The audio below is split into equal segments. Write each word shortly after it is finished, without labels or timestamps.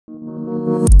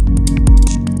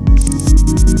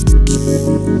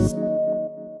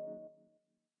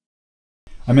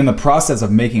I'm in the process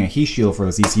of making a heat shield for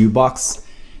this ECU box,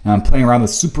 and I'm playing around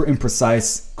with super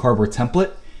imprecise cardboard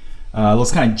template. It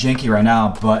looks kind of janky right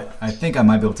now, but I think I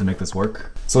might be able to make this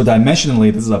work. So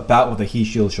dimensionally, this is about what the heat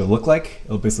shield should look like.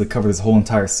 It'll basically cover this whole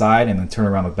entire side and then turn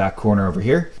around the back corner over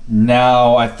here.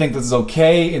 Now, I think this is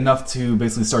okay enough to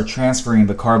basically start transferring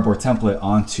the cardboard template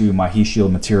onto my heat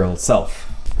shield material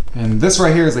itself. And this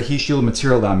right here is the heat shield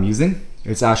material that I'm using.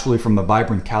 It's actually from the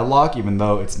Vibrant catalog, even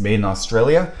though it's made in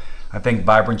Australia. I think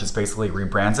Vibrant just basically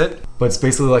rebrands it, but it's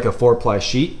basically like a 4-ply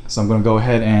sheet. So I'm gonna go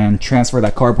ahead and transfer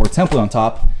that cardboard template on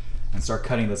top and start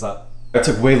cutting this up. That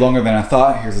took way longer than I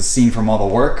thought. Here's a scene from all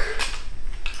the work.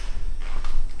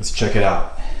 Let's check it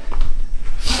out.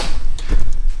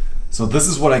 So this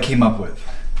is what I came up with.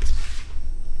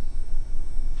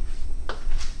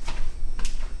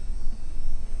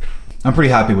 I'm pretty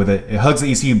happy with it. It hugs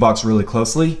the ECU box really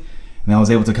closely, and I was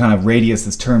able to kind of radius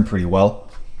this turn pretty well.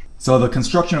 So the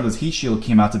construction of this heat shield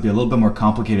came out to be a little bit more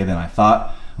complicated than I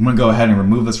thought. I'm gonna go ahead and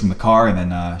remove this from the car and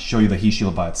then show you the heat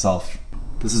shield by itself.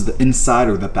 This is the inside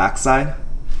or the back side.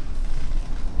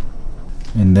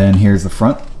 And then here's the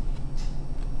front.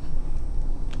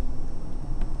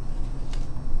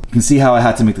 You can see how I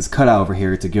had to make this cutout over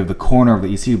here to give the corner of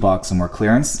the ECU box some more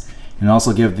clearance and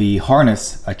also give the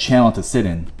harness a channel to sit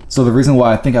in. So the reason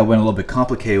why I think I went a little bit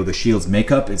complicated with the shield's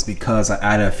makeup is because I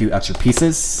added a few extra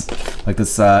pieces, like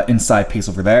this inside piece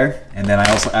over there, and then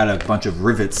I also added a bunch of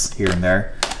rivets here and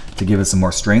there to give it some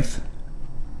more strength.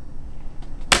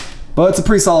 But it's a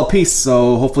pretty solid piece,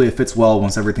 so hopefully it fits well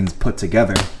once everything's put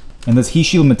together. And this heat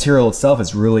shield material itself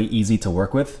is really easy to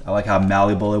work with. I like how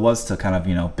malleable it was to kind of,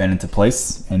 you know, bend into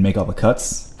place and make all the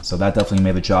cuts. So that definitely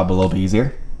made the job a little bit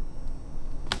easier.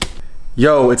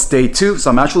 Yo, it's day 2, so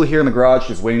I'm actually here in the garage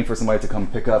just waiting for somebody to come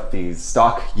pick up these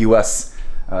stock US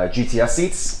GTS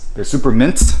seats. They're super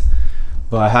mint,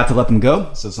 but I had to let them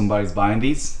go, so somebody's buying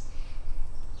these.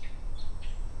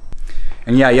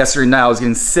 And yeah, yesterday night I was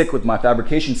getting sick with my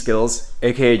fabrication skills,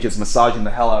 aka just massaging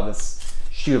the hell out of this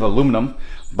sheet of aluminum,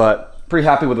 but pretty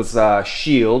happy with this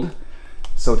shield.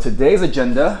 So today's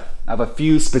agenda, I have a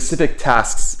few specific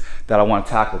tasks that I want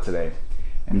to tackle today.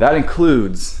 And that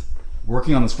includes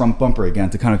working on this front bumper again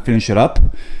to kind of finish it up.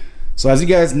 So as you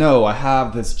guys know, I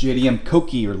have this JDM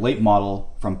Koki or late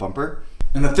model front bumper.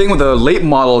 And the thing with the late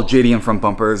model JDM front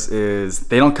bumpers is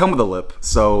they don't come with a lip.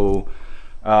 So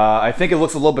I think it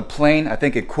looks a little bit plain. I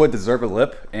think it could deserve a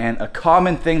lip. And a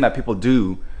common thing that people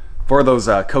do for those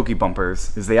Koki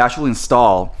bumpers is they actually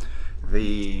install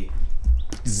the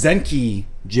Zenki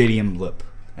JDM lip.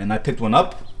 And I picked one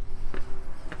up.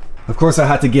 Of course, I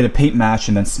had to get a paint match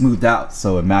and then smoothed out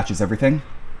so it matches everything.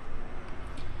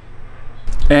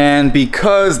 And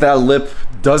because that lip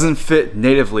doesn't fit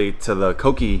natively to the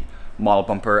Koki model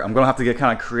bumper, I'm gonna have to get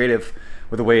kind of creative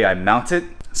with the way I mount it.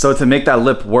 So to make that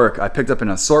lip work, I picked up an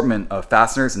assortment of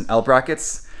fasteners and L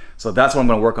brackets. So that's what I'm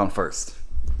gonna work on first.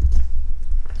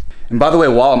 And by the way,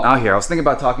 while I'm out here, I was thinking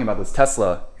about talking about this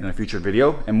Tesla in a future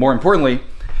video. And more importantly,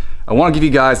 I want to give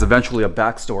you guys eventually a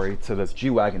backstory to this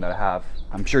G-Wagon that I have.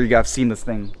 I'm sure you guys have seen this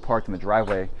thing parked in the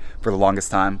driveway for the longest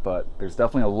time, but there's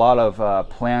definitely a lot of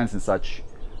plans and such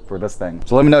for this thing.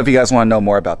 So let me know if you guys want to know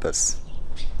more about this.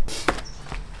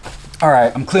 All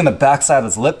right, I'm clearing the back side of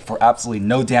this lip for absolutely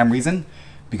no damn reason,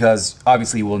 because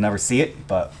obviously you will never see it,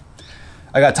 but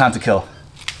I got time to kill.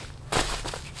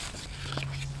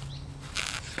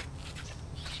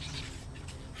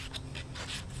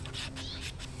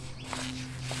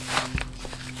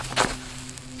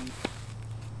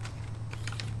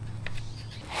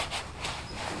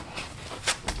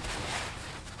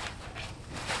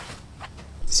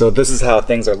 So this is how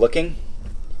things are looking.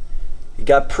 It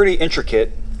got pretty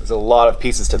intricate. There's a lot of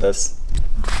pieces to this.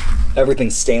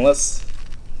 Everything's stainless.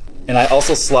 And I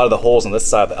also slotted the holes on this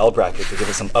side of the L bracket to give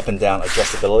it some up and down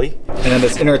adjustability. And then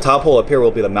this inner top hole up here will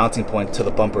be the mounting point to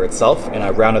the bumper itself. And I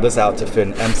rounded this out to fit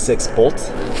an M6 bolt.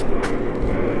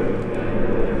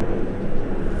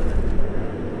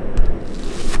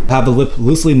 I have the lip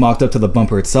loosely mocked up to the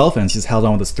bumper itself, and it's just held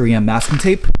on with this 3M masking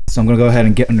tape. So I'm gonna go ahead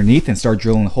and get underneath and start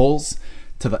drilling holes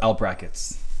to the L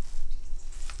brackets.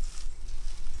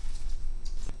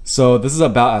 So this is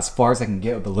about as far as I can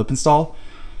get with the lip install.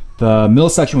 The middle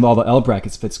section with all the L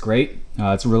brackets fits great.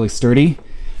 It's really sturdy.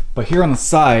 But here on the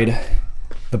side,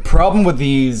 the problem with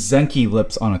these Zenki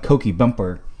lips on a Koki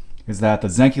bumper is that the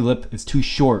Zenki lip is too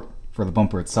short for the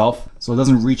bumper itself, so it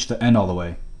doesn't reach the end all the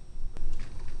way.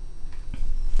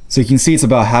 So you can see it's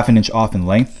about ½ an inch off in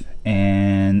length,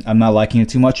 and I'm not liking it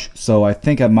too much, so I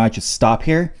think I might just stop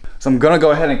here. So I'm gonna go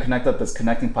ahead and connect up this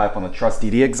connecting pipe on the Truss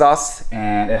DD exhaust,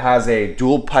 and it has a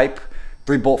dual pipe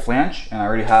 3-bolt flange, and I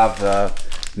already have the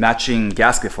matching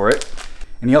gasket for it.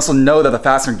 And you also know that the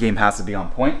fastener game has to be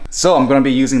on point. So I'm going to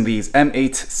be using these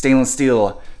M8 stainless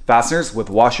steel fasteners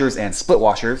with washers and split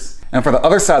washers. And for the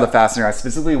other side of the fastener, I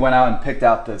specifically went out and picked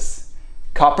out this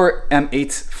copper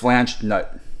M8 flange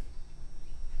nut.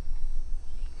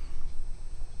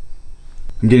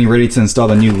 I'm getting ready to install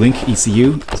the new Link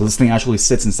ECU. So this thing actually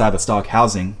sits inside the stock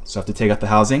housing. So I have to take out the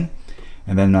housing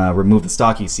and then remove the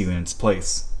stock ECU in its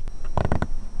place.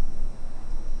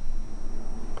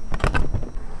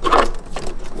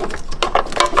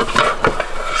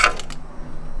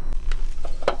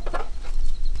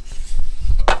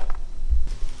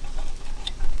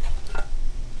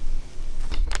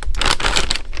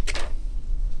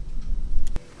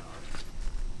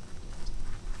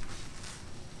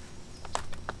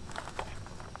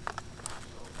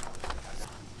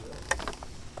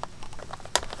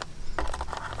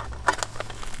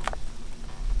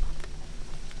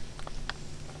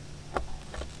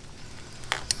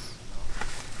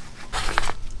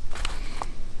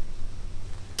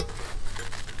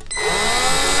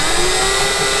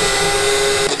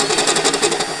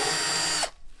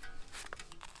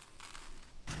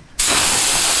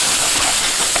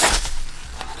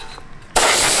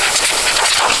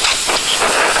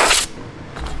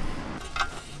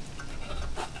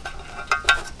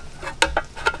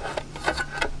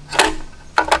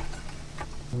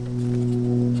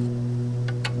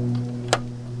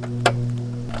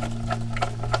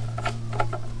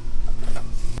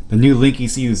 The new Link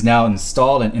ECU is now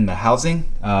installed and in the housing.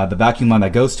 The vacuum line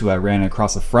that goes to, I ran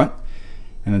across the front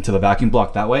and then to the vacuum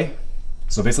block that way.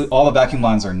 So basically all the vacuum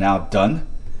lines are now done.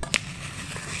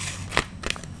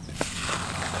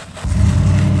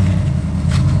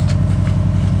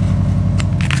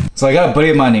 So I got a buddy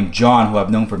of mine named John who I've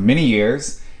known for many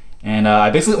years, and I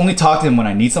basically only talk to him when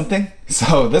I need something.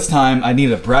 So this time I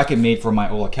needed a bracket made for my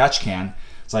oil catch can.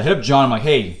 So I hit up John, I'm like,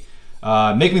 hey,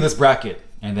 make me this bracket.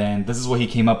 And then this is what he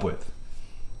came up with.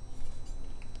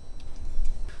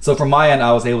 So from my end,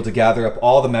 I was able to gather up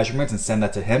all the measurements and send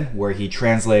that to him, where he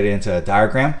translated into a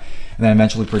diagram and then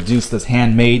eventually produced this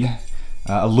handmade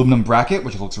aluminum bracket,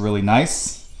 which looks really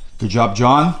nice. Good job,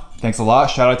 John. Thanks a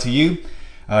lot. Shout out to you.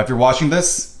 If you're watching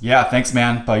this, yeah, thanks,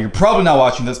 man. But you're probably not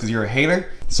watching this because you're a hater.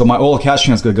 So my oil catch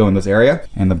can is going to go in this area,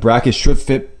 and the bracket should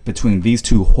fit between these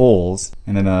two holes,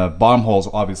 and then the bottom holes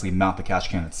will obviously mount the catch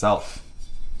can itself.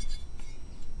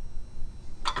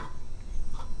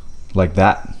 Like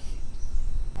that.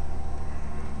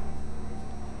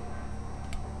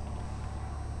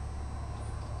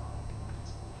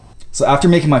 So after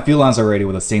making my fuel lines already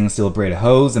with a stainless steel braided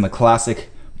hose and the classic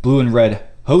blue and red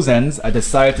hose ends, I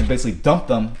decided to basically dump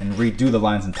them and redo the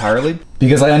lines entirely,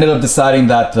 because I ended up deciding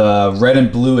that the red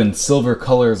and blue and silver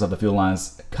colors of the fuel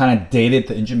lines kind of dated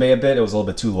the engine bay a bit. It was a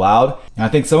little bit too loud, and I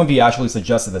think some of you actually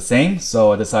suggested the same,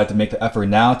 so I decided to make the effort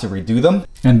now to redo them.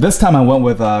 And this time I went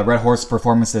with Red Horse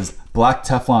Performance's black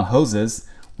Teflon hoses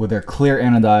with their clear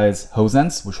anodized hose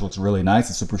ends, which looks really nice.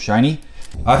 It's super shiny.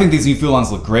 I think these new fuel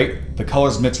lines look great. The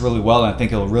colors mix really well, and I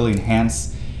think it'll really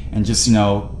enhance and just, you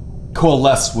know,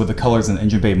 coalesce with the colors in the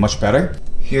engine bay much better.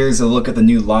 Here's a look at the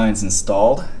new lines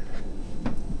installed.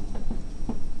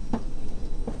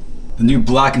 The new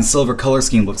black and silver color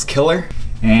scheme looks killer.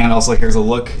 And also here's a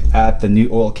look at the new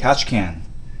oil catch can.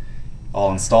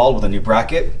 All installed with a new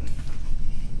bracket.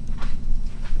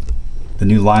 The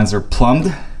new lines are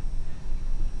plumbed.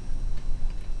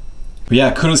 But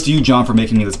yeah, kudos to you, John, for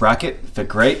making me this bracket. Fit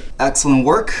great. Excellent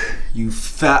work, you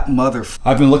fat mother.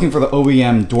 I've been looking for the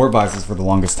OEM door visors for the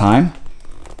longest time,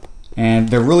 and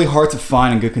they're really hard to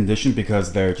find in good condition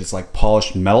because they're just like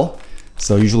polished metal.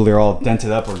 So usually they're all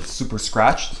dented up or super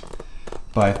scratched.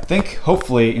 But I think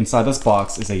hopefully inside this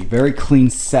box is a very clean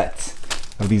set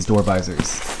of these door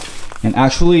visors. And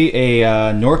actually a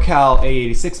NorCal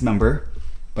AE86 member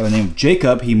by the name of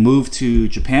Jacob, he moved to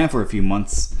Japan for a few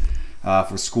months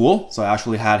for school. So I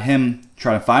actually had him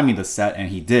try to find me the set, and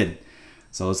he did.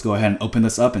 So let's go ahead and open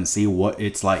this up and see what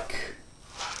it's like.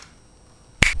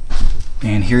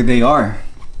 And here they are.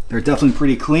 They're definitely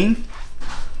pretty clean.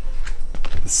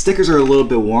 The stickers are a little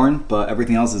bit worn, but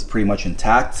everything else is pretty much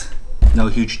intact. No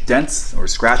huge dents or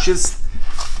scratches.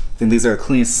 I think these are the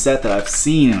cleanest set that I've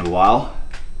seen in a while.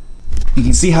 You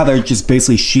can see how they're just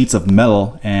basically sheets of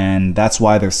metal, and that's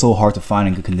why they're so hard to find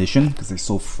in good condition, because they're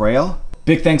so frail.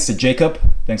 Big thanks to Jacob.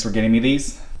 Thanks for getting me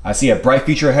these. I see a bright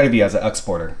future ahead of you as an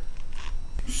exporter.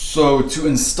 So to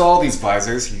install these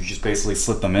visors, you just basically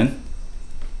slip them in.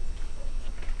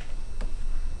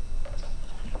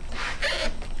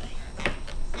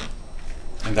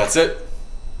 And that's it.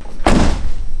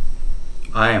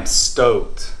 I am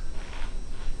stoked.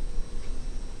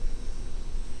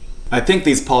 I think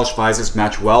these polished visors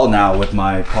match well now with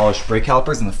my polished brake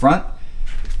calipers in the front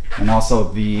and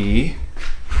also the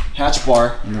hatch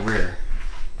bar in the rear.